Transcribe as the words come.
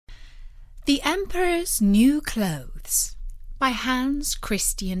The Emperor's New Clothes by Hans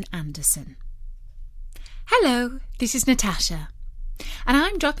Christian Andersen. Hello, this is Natasha, and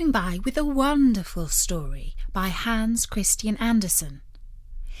I'm dropping by with a wonderful story by Hans Christian Andersen.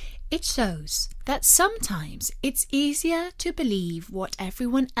 It shows that sometimes it's easier to believe what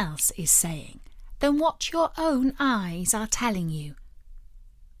everyone else is saying than what your own eyes are telling you.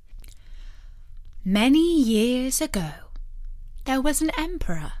 Many years ago, there was an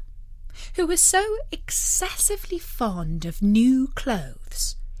emperor who was so excessively fond of new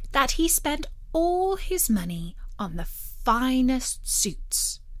clothes that he spent all his money on the finest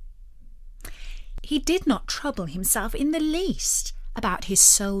suits. He did not trouble himself in the least about his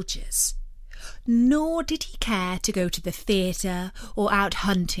soldiers, nor did he care to go to the theatre or out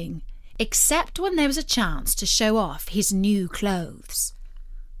hunting, except when there was a chance to show off his new clothes.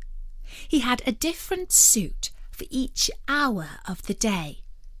 He had a different suit for each hour of the day,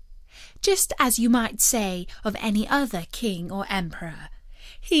 just as you might say of any other king or emperor.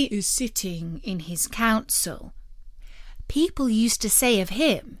 He is sitting in his council. People used to say of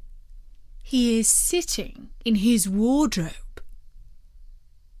him, he is sitting in his wardrobe.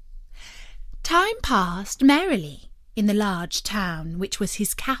 Time passed merrily in the large town which was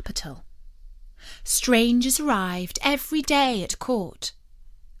his capital. Strangers arrived every day at court.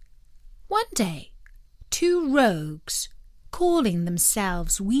 One day, 2 rogues, calling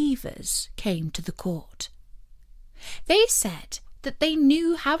themselves weavers, came to the court. They said that they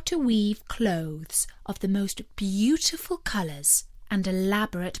knew how to weave clothes of the most beautiful colours and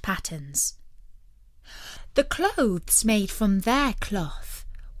elaborate patterns. The clothes made from their cloth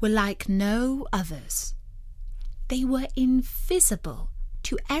were like no others. They were invisible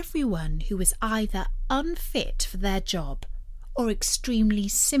to everyone who was either unfit for their job or extremely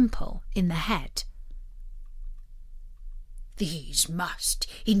simple in the head. "These must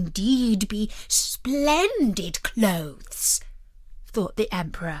indeed be splendid clothes," thought the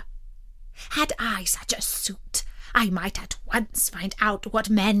emperor. "Had I such a suit, I might at once find out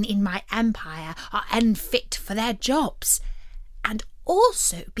what men in my empire are unfit for their jobs, and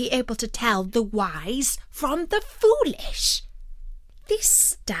also be able to tell the wise from the foolish. This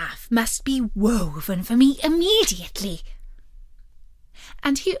stuff must be woven for me immediately."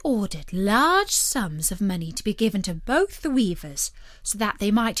 And he ordered large sums of money to be given to both the weavers so that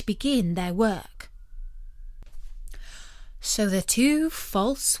they might begin their work. So the 2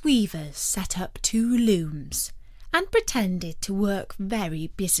 false weavers set up 2 looms and pretended to work very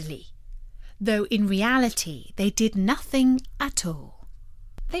busily, though in reality they did nothing at all.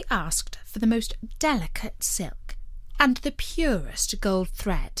 They asked for the most delicate silk and the purest gold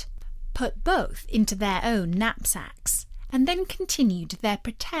thread, put both into their own knapsacks, and then continued their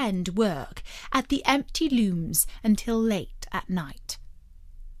pretend work at the empty looms until late at night.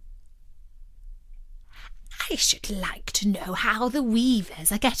 "I should like to know how the weavers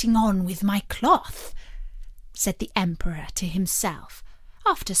are getting on with my cloth," said the emperor to himself,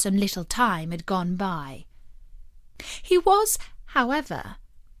 after some little time had gone by. He was, however,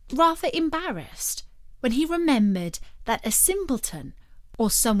 rather embarrassed when he remembered that a simpleton,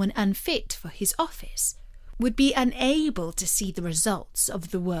 or someone unfit for his office, would be unable to see the results of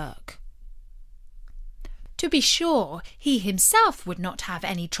the work. To be sure, he himself would not have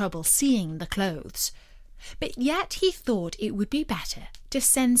any trouble seeing the clothes, but yet he thought it would be better to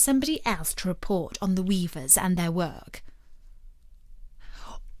send somebody else to report on the weavers and their work.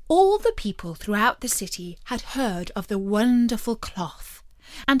 All the people throughout the city had heard of the wonderful cloth,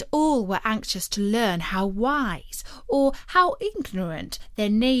 and all were anxious to learn how wise or how ignorant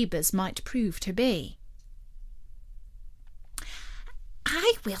their neighbours might prove to be.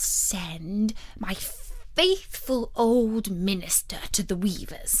 "I will send my faithful old minister to the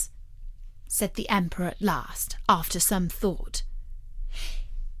weavers," said the emperor at last, after some thought.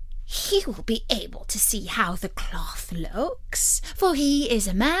 "He will be able to see how the cloth looks, for he is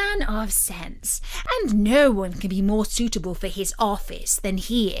a man of sense, and no one can be more suitable for his office than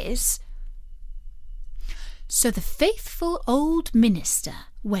he is." So the faithful old minister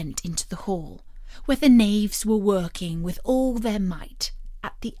went into the hall, where the knaves were working with all their might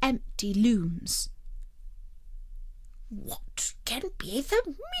at the empty looms. "What can be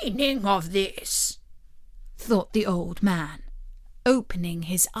the meaning of this?" thought the old man, opening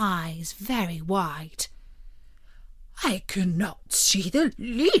his eyes very wide. "I cannot see the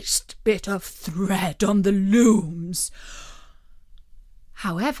least bit of thread on the looms."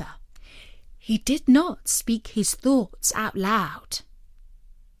 However, he did not speak his thoughts out loud.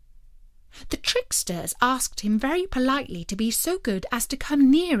 The tricksters asked him very politely to be so good as to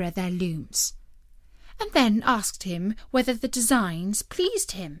come nearer their looms, and then asked him whether the designs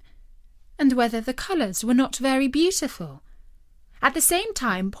pleased him, and whether the colours were not very beautiful, at the same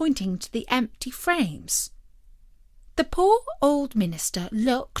time pointing to the empty frames. The poor old minister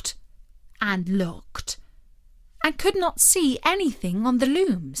looked and looked, and could not see anything on the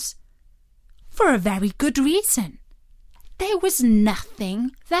looms, for a very good reason. There was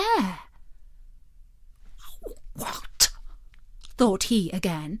nothing there. "What?" thought he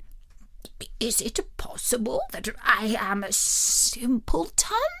again. "Is it possible that I am a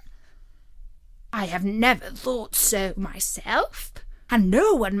simpleton? I have never thought so myself, and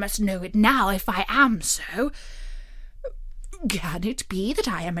no one must know it now if I am so. Can it be that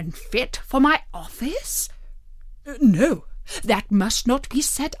I am unfit for my office? No, that must not be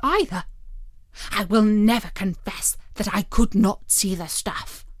said either. I will never confess that I could not see the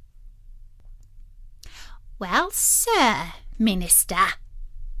stuff." "Well, sir, minister,"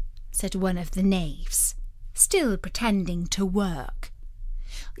 said one of the knaves, still pretending to work,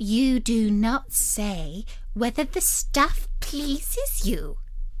 "you do not say whether the stuff pleases you."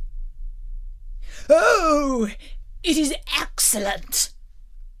 "Oh, it is excellent,"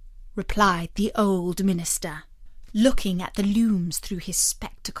 replied the old minister, looking at the looms through his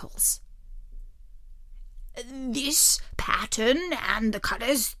spectacles. "This pattern and the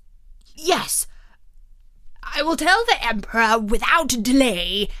colours, yes, I will tell the emperor without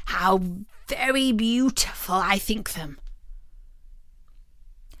delay how very beautiful I think them."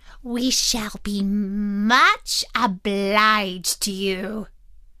 "We shall be much obliged to you,"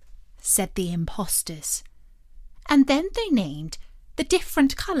 said the impostors, and then they named the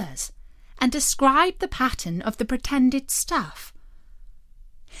different colours and described the pattern of the pretended stuff.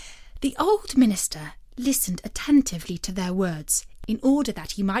 The old minister listened attentively to their words in order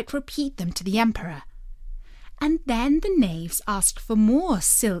that he might repeat them to the emperor, and then the knaves asked for more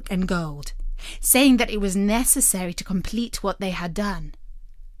silk and gold, saying that it was necessary to complete what they had done.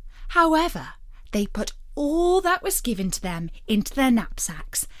 However, they put all that was given to them into their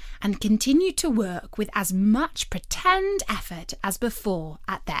knapsacks and continued to work with as much pretend effort as before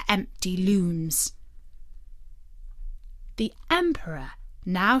at their empty looms. The emperor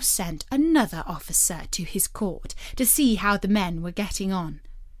now sent another officer to his court to see how the men were getting on,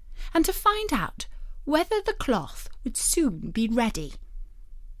 and to find out whether the cloth would soon be ready.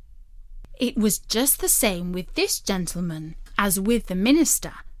 It was just the same with this gentleman as with the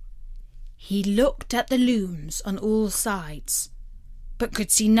minister. He looked at the looms on all sides, but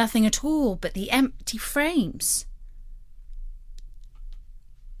could see nothing at all but the empty frames.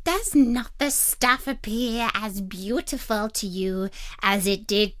 "Does not the stuff appear as beautiful to you as it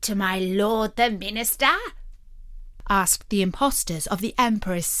did to my lord the minister?" asked the impostors of the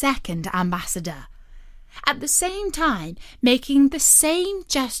emperor's second ambassador, at the same time making the same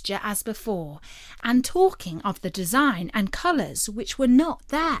gesture as before and talking of the design and colours which were not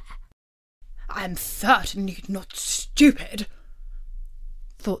there. "I am certainly not stupid,"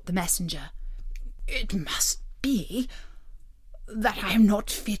 thought the messenger. "It must be that I am not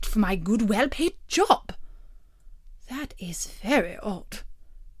fit for my good well-paid job. That is very odd.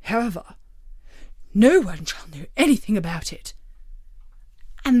 However, no one shall know anything about it."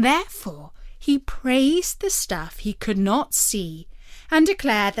 And therefore he praised the stuff he could not see and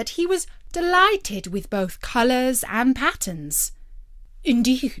declared that he was delighted with both colours and patterns.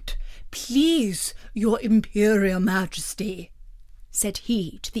 "Indeed, please your imperial majesty," said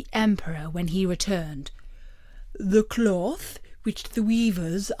he to the emperor when he returned, "the cloth which the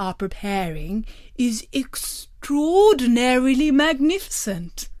weavers are preparing is extraordinarily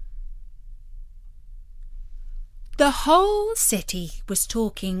magnificent." The whole city was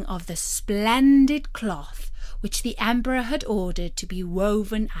talking of the splendid cloth which the emperor had ordered to be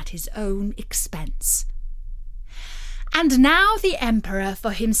woven at his own expense. And now the emperor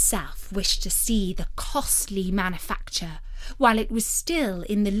for himself wished to see the costly manufacture while it was still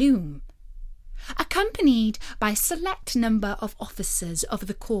in the loom. Accompanied by a select number of officers of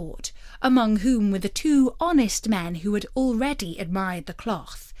the court, among whom were the two honest men who had already admired the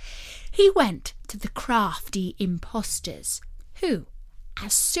cloth, he went to the crafty impostors, who,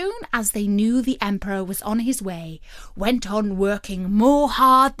 as soon as they knew the emperor was on his way, went on working more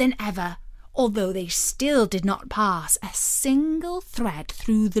hard than ever, although they still did not pass a single thread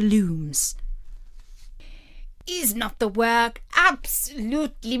through the looms. "Is not the work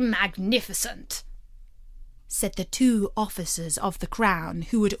absolutely magnificent?" said the two officers of the crown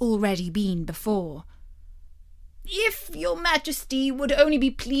who had already been before. "If your majesty would only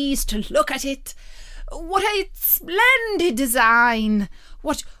be pleased to look at it, what a splendid design!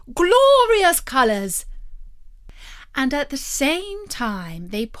 What glorious colours!" And at the same time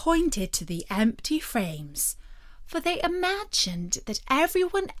they pointed to the empty frames, for they imagined that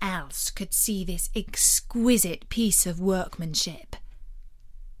everyone else could see this exquisite piece of workmanship.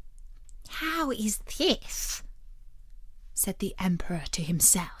 "How is this?" said the Emperor to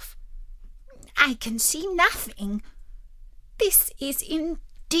himself. "I can see nothing. This is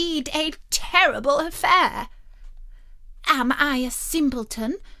indeed a terrible affair. Am I a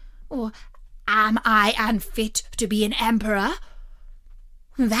simpleton, or am I unfit to be an emperor?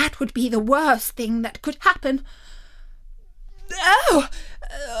 That would be the worst thing that could happen. Oh,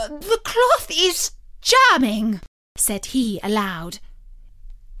 the cloth is charming," said he aloud.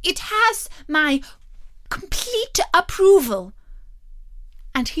 "It has my complete approval."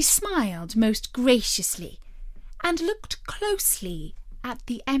 And he smiled most graciously and looked closely at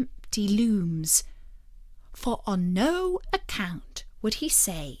the empty looms, for on no account would he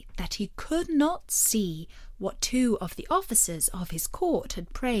say that he could not see what two of the officers of his court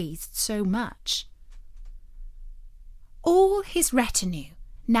had praised so much. All his retinue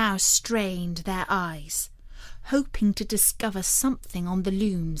now strained their eyes, hoping to discover something on the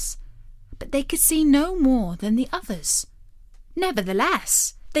looms, but they could see no more than the others.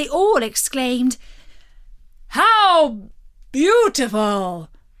 Nevertheless, they all exclaimed, "How beautiful!"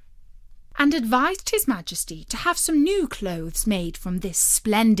 and advised His Majesty to have some new clothes made from this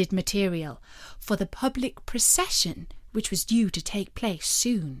splendid material for the public procession which was due to take place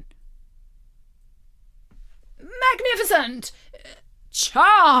soon. "Magnificent!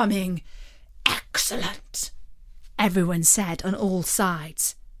 Charming! Excellent!" everyone said on all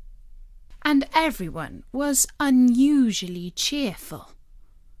sides. And everyone was unusually cheerful.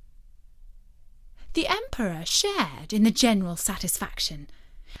 The Emperor shared in the general satisfaction,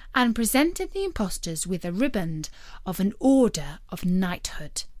 and presented the impostors with a riband of an order of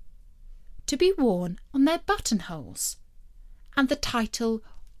knighthood, to be worn on their buttonholes, and the title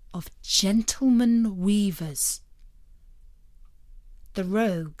of gentlemen weavers. The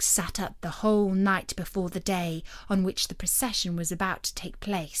rogues sat up the whole night before the day on which the procession was about to take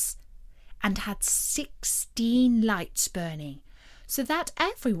place, and had 16 lights burning, so that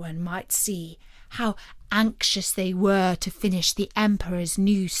everyone might see how anxious they were to finish the Emperor's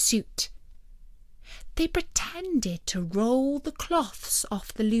new suit. They pretended to roll the cloths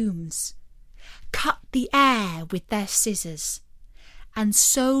off the looms, cut the air with their scissors, and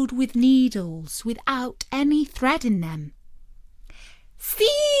sewed with needles without any thread in them.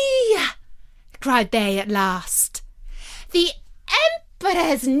 "See!" cried they at last. "The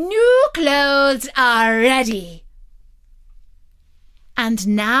Emperor's new clothes are ready." And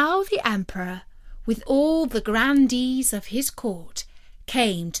now the Emperor, with all the grandees of his court,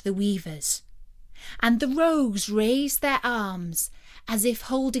 came to the weavers, and the rogues raised their arms as if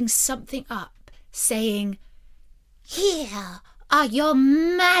holding something up, saying, "Here are your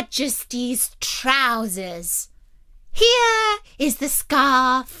Majesty's trousers. Here is the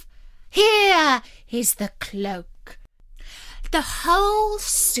scarf. Here is the cloak. The whole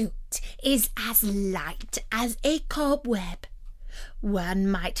suit is as light as a cobweb. One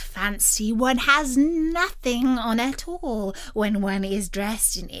might fancy one has nothing on at all when one is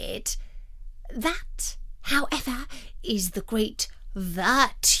dressed in it. That, however, is the great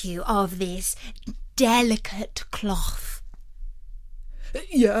virtue of this delicate cloth."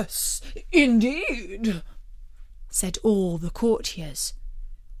 "Yes, indeed," said all the courtiers,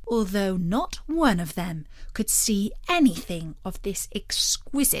 although not one of them could see anything of this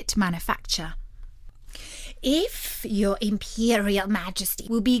exquisite manufacture. "If your Imperial Majesty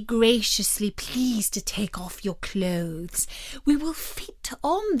will be graciously pleased to take off your clothes, we will fit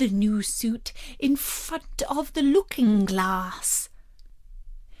on the new suit in front of the looking-glass."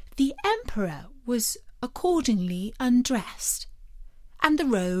 The Emperor was accordingly undressed, and the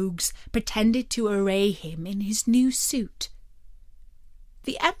rogues pretended to array him in his new suit.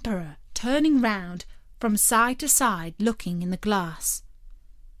 The Emperor turning round from side to side, looking in the glass.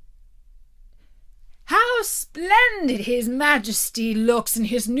 "How splendid His Majesty looks in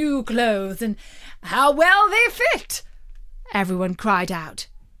his new clothes, and how well they fit!" everyone cried out.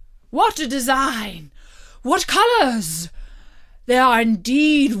 "What a design! What colours! They are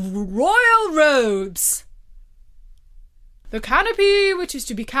indeed royal robes!" "The canopy which is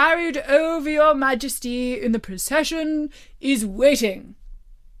to be carried over your Majesty in the procession is waiting,"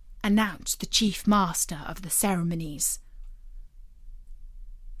 announced the chief master of the ceremonies.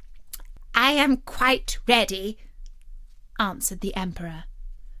 "I am quite ready," answered the Emperor.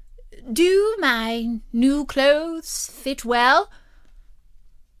 "Do my new clothes fit well?"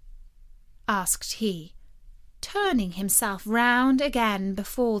 asked he, turning himself round again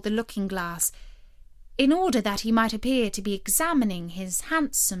before the looking-glass, in order that he might appear to be examining his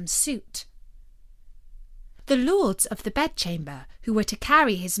handsome suit. The lords of the bedchamber, who were to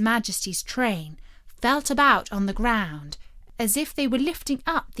carry His Majesty's train, felt about on the ground as if they were lifting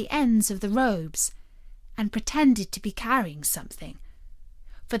up the ends of the robes, and pretended to be carrying something,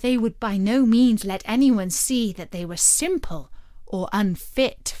 for they would by no means let anyone see that they were simple or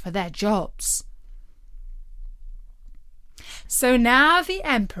unfit for their jobs. So now the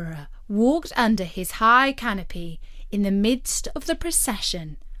Emperor walked under his high canopy in the midst of the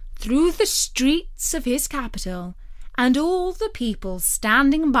procession through the streets of his capital, and all the people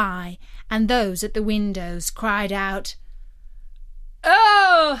standing by and those at the windows cried out,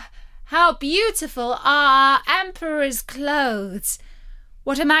 "Oh, how beautiful are our Emperor's clothes!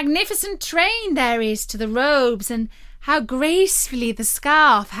 What a magnificent train there is to the robes, and how gracefully the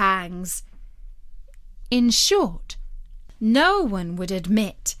scarf hangs!" In short, no one would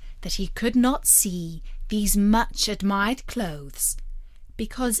admit that he could not see these much admired clothes,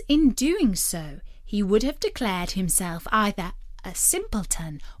 because in doing so he would have declared himself either a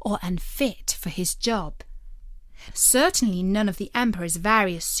simpleton or unfit for his job. Certainly none of the Emperor's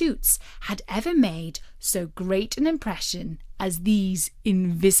various suits had ever made so great an impression as these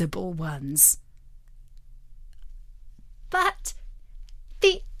invisible ones. "But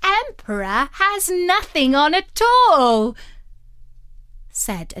the Emperor has nothing on at all,"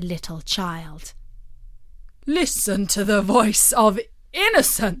 said a little child. "Listen to the voice of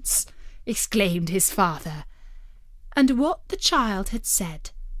innocence!" exclaimed his father. And what the child had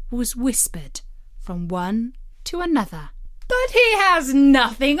said was whispered from one to another. "But he has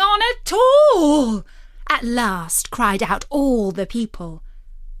nothing on at all!" at last cried out all the people.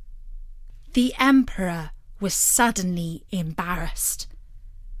 The Emperor was suddenly embarrassed,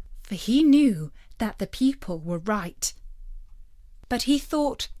 for he knew that the people were right. But he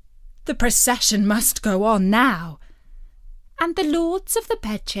thought, the procession must go on now, and the lords of the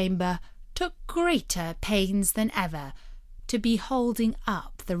bedchamber took greater pains than ever to be holding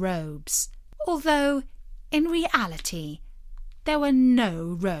up the robes, although in reality there were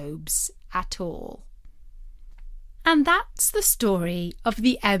no robes at all. And that's the story of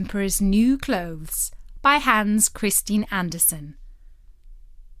the Emperor's New Clothes by Hans Christian Andersen.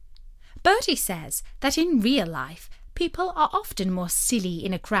 Bertie says that in real life people are often more silly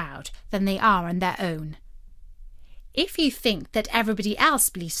in a crowd than they are on their own. If you think that everybody else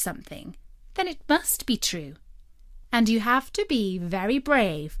believes something, then it must be true. And you have to be very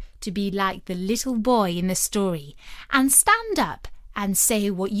brave to be like the little boy in the story and stand up and say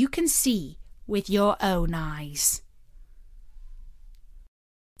what you can see with your own eyes.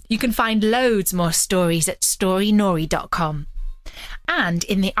 You can find loads more stories at storynori.com and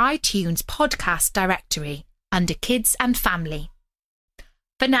in the iTunes podcast directory under Kids and Family.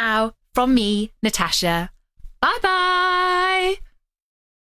 For now, from me, Natasha, bye-bye!